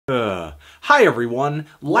Hi everyone,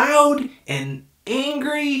 loud and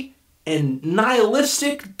angry and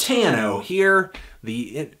nihilistic Tano here.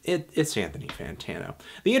 It's Anthony Fantano,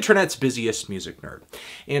 the internet's busiest music nerd,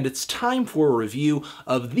 and it's time for a review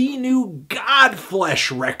of the new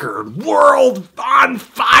Godflesh record, World on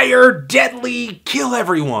Fire, Deadly, Kill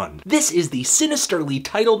Everyone. This is the sinisterly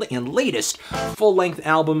titled and latest full-length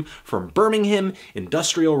album from Birmingham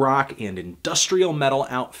industrial rock and industrial metal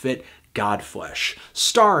outfit Godflesh,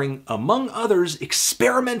 starring, among others,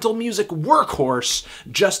 experimental music workhorse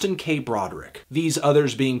Justin K. Broderick. These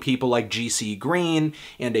others being people like G.C. Green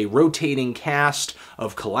and a rotating cast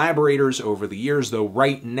of collaborators over the years, though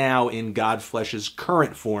right now in Godflesh's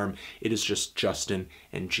current form, it is just Justin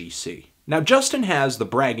and G.C. Now, Justin has the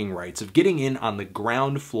bragging rights of getting in on the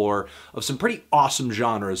ground floor of some pretty awesome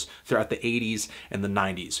genres throughout the 80s and the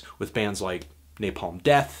 90s, with bands like Napalm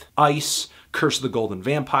Death, Ice, Curse of the Golden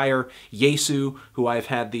Vampire, Yesu, who I've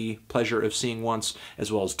had the pleasure of seeing once,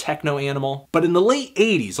 as well as Techno Animal. But in the late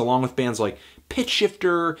 80s, along with bands like Pitch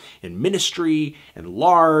Shifter and Ministry and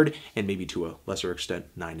Lard, and maybe to a lesser extent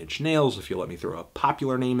 9 Inch Nails, if you let me throw a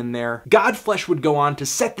popular name in there, Godflesh would go on to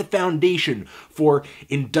set the foundation for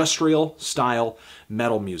industrial-style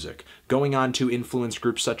metal music, going on to influence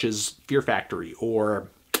groups such as Fear Factory or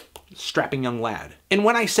Strapping Young Lad. And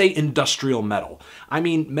when I say industrial metal, I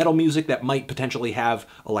mean metal music that might potentially have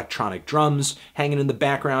electronic drums hanging in the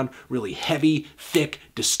background, really heavy, thick,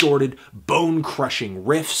 distorted, bone-crushing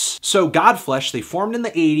riffs. So Godflesh, they formed in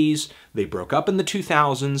the 80s, they broke up in the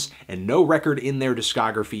 2000s, and no record in their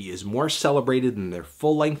discography is more celebrated than their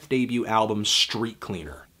full-length debut album, Street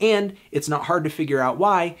Cleaner. And it's not hard to figure out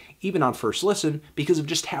why, even on first listen, because of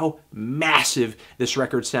just how massive this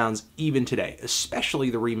record sounds even today, especially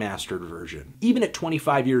the remastered version. Even at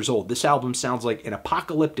 25 years old, this album sounds like an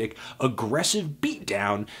apocalyptic, aggressive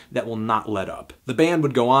beatdown that will not let up. The band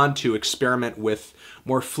would go on to experiment with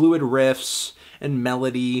more fluid riffs and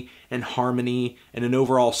melody and harmony and an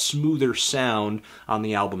overall smoother sound on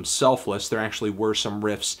the album Selfless. There actually were some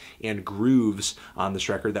riffs and grooves on this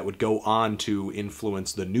record that would go on to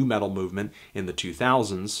influence the nu metal movement in the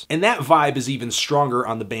 2000s. And that vibe is even stronger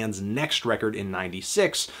on the band's next record in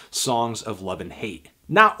 '96, Songs of Love and Hate.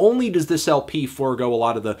 Not only does this LP forego a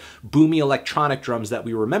lot of the boomy electronic drums that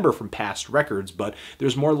we remember from past records, but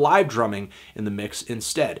there's more live drumming in the mix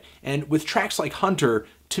instead. And with tracks like Hunter,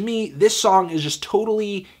 to me, this song is just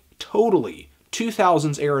totally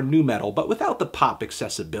 2000s era nu metal, but without the pop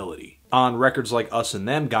accessibility. On records like Us and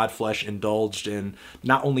Them, Godflesh indulged in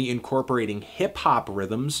not only incorporating hip-hop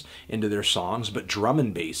rhythms into their songs, but drum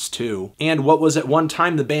and bass too. And what was at one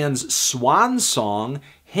time the band's swan song,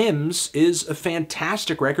 Hymns, is a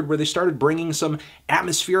fantastic record where they started bringing some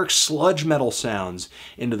atmospheric sludge metal sounds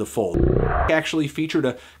into the fold. It actually featured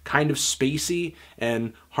a kind of spacey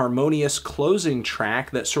and harmonious closing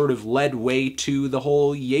track that sort of led way to the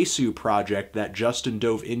whole Yesu project that Justin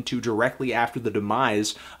dove into directly after the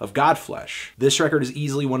demise of Godflesh. This record is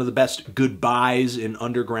easily one of the best goodbyes in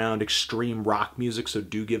underground extreme rock music, so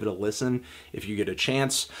do give it a listen if you get a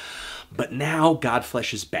chance. But now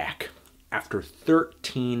Godflesh is back. After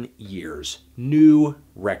 13 years, new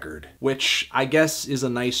record, which I guess is a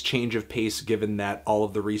nice change of pace given that all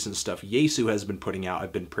of the recent stuff Yesu has been putting out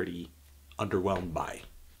I've been pretty underwhelmed by.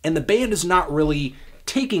 And the band is not really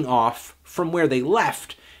taking off from where they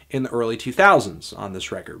left in the early 2000s on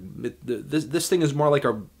this record. This thing is more like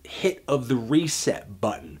a hit of the reset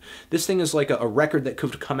button. This thing is like a record that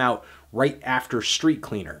could have come out right after Street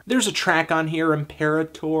Cleaner. There's a track on here,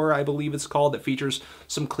 IMPERATOR, I believe it's called, that features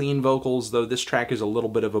some clean vocals, though this track is a little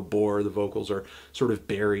bit of a bore. The vocals are sort of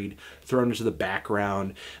buried, thrown into the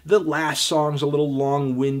background. The last song's a little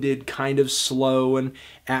long-winded, kind of slow and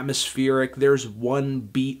atmospheric. There's one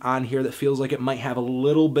beat on here that feels like it might have a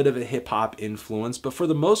little bit of a hip-hop influence, but for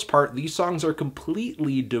the most part, these songs are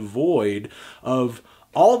completely devoid of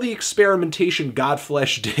all the experimentation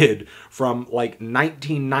Godflesh did from like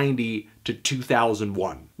 1990 to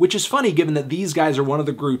 2001. Which is funny given that these guys are one of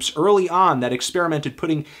the groups early on that experimented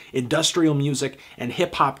putting industrial music and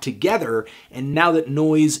hip-hop together, and now that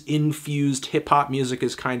noise-infused hip-hop music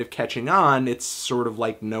is kind of catching on, it's sort of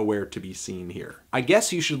like nowhere to be seen here. I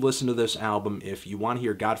guess you should listen to this album if you want to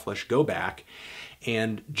hear Godflesh go back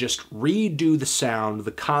and just redo the sound,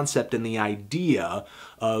 the concept, and the idea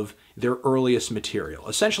of their earliest material.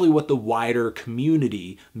 Essentially what the wider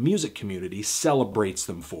community, music community, celebrates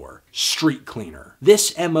them for. Street Cleaner.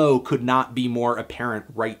 This MO could not be more apparent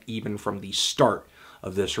right even from the start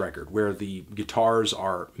of this record, where the guitars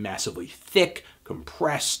are massively thick,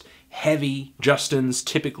 compressed, heavy. Justin's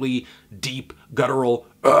typically deep, guttural,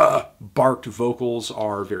 barked vocals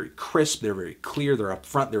are very crisp, they're very clear, they're up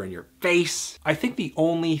front, they're in your face. I think the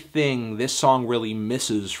only thing this song really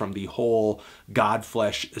misses from the whole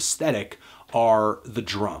Godflesh aesthetic are the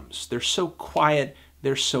drums. They're so quiet,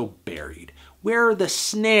 they're so buried. Where are the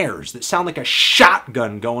snares that sound like a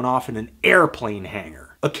shotgun going off in an airplane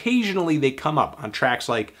hangar? Occasionally they come up on tracks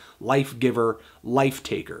like Life Giver, Life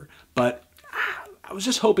Taker, but I was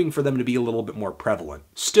just hoping for them to be a little bit more prevalent.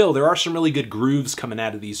 Still, there are some really good grooves coming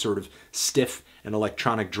out of these sort of stiff and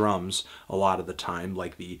electronic drums a lot of the time,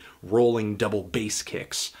 like the rolling double bass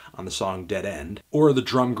kicks on the song Dead End, or the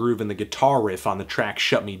drum groove and the guitar riff on the track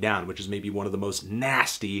Shut Me Down, which is maybe one of the most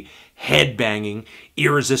nasty, head-banging,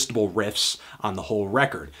 irresistible riffs on the whole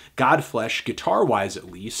record. Godflesh, guitar-wise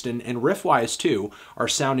at least, and riff-wise too, are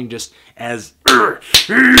sounding just as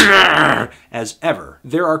ever.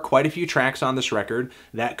 There are quite a few tracks on this record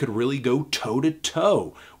that could really go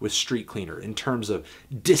toe-to-toe with Street Cleaner in terms of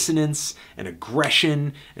dissonance and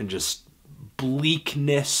aggression and just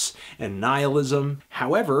bleakness and nihilism.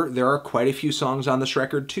 However, there are quite a few songs on this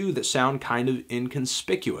record too that sound kind of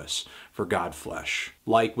inconspicuous for Godflesh,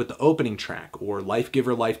 like with the opening track or Life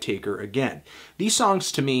Giver, Life Taker again. These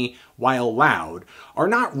songs to me, while loud, are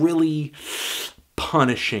not really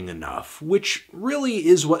punishing enough, which really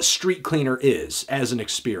is what Street Cleaner is as an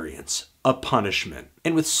experience. A punishment.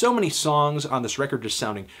 And with so many songs on this record just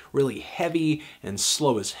sounding really heavy and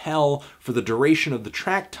slow as hell for the duration of the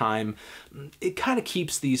track time, it kind of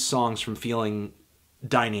keeps these songs from feeling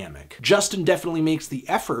dynamic. Justin definitely makes the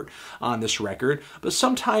effort on this record, but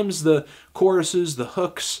sometimes the choruses, the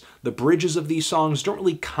hooks, the bridges of these songs don't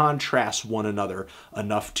really contrast one another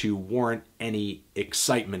enough to warrant any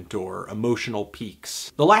excitement or emotional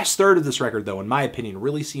peaks. The last third of this record, though, in my opinion,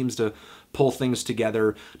 really seems to pull things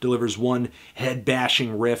together, delivers one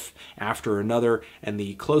head-bashing riff after another, and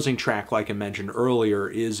the closing track, like I mentioned earlier,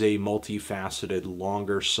 is a multifaceted,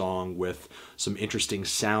 longer song with some interesting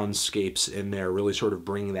soundscapes in there, really sort of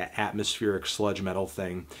bringing that atmospheric sludge metal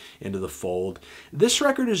thing into the fold. This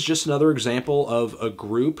record is just another example of a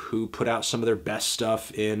group who put out some of their best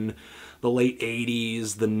stuff in the late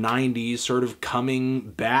 80s, the 90s, sort of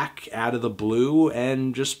coming back out of the blue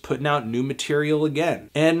and just putting out new material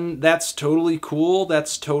again. And that's totally cool,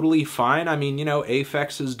 that's totally fine. I mean, you know,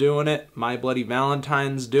 Aphex is doing it, My Bloody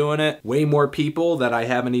Valentine's doing it, way more people that I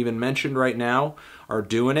haven't even mentioned right now are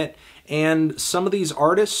doing it. And some of these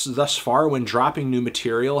artists thus far, when dropping new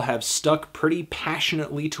material, have stuck pretty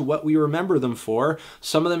passionately to what we remember them for.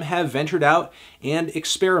 Some of them have ventured out and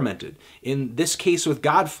experimented. In this case with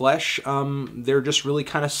Godflesh, they're just really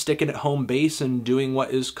kind of sticking at home base and doing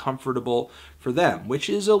what is comfortable for them, which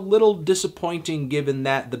is a little disappointing given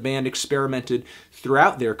that the band experimented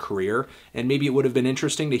throughout their career, and maybe it would have been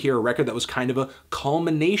interesting to hear a record that was kind of a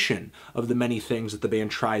culmination of the many things that the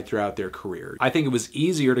band tried throughout their career. I think it was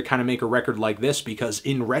easier to kind of make a record like this because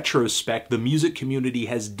in retrospect, the music community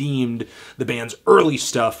has deemed the band's early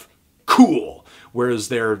stuff cool, whereas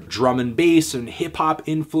their drum and bass and hip-hop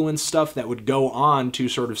influenced stuff that would go on to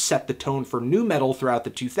sort of set the tone for nu metal throughout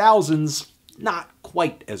the 2000s, not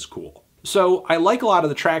quite as cool. So I like a lot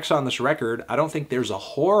of the tracks on this record. I don't think there's a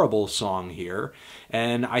horrible song here,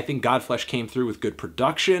 and I think Godflesh came through with good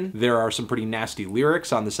production. There are some pretty nasty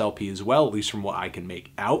lyrics on this LP as well, at least from what I can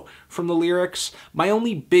make out from the lyrics. My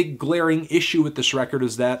only big glaring issue with this record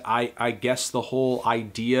is that I guess the whole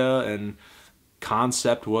idea and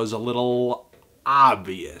concept was a little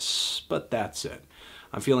obvious, but that's it.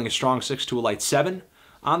 I'm feeling a strong 6 to a light 7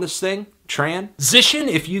 on this thing. Transition,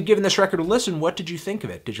 if you've given this record a listen, what did you think of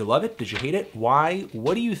it? Did you love it? Did you hate it? Why?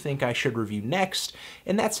 What do you think I should review next?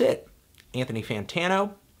 And that's it. Anthony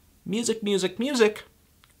Fantano, music, music, music,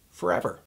 forever.